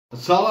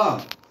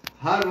Salam,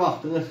 hər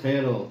vaxtınız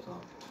xeyir olsun.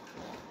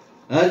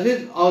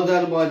 Əziz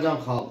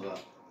Azərbaycan xalqı,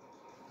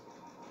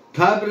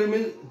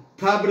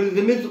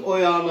 Təbrizimiz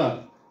oyanır.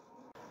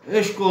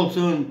 Eşq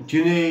olsun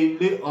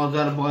Güneyli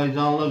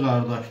Azərbaycanlı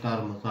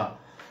qardaşlarımıza.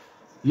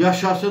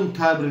 Yaşasın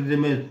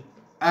Təbrizimiz,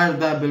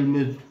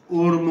 Ərdəbilimiz,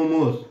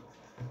 Urmumuz,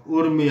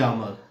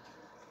 Urmiyamız,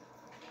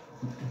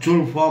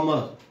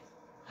 Culfamız.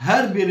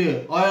 Hər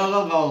biri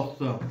ayağa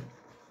qalxsın.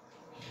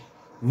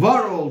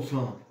 Var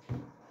olsun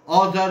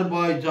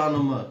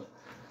Azərbaycanımız.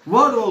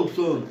 Var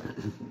olsun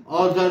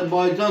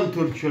Azərbaycan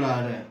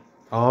türkləri.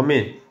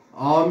 Amin.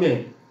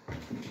 Amin.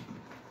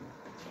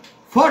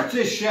 Fars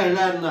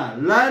eşşəklərinə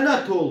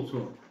lənət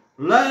olsun.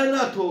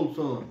 Lənət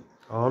olsun.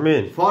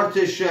 Amin. Fars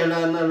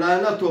eşşəklərinə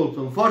lənət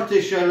olsun. Fars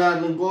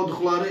eşşəklərinin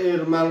qoduqları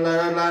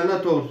ermənilərə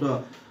lənət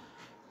olsun.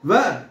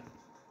 Və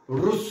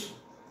Rus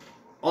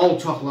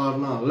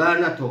alçaqlarına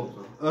lənət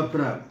olsun.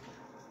 Öpürəm.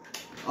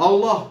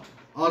 Allah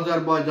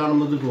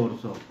Azərbaycanımızı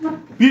qorusun.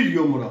 Bir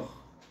yumruq.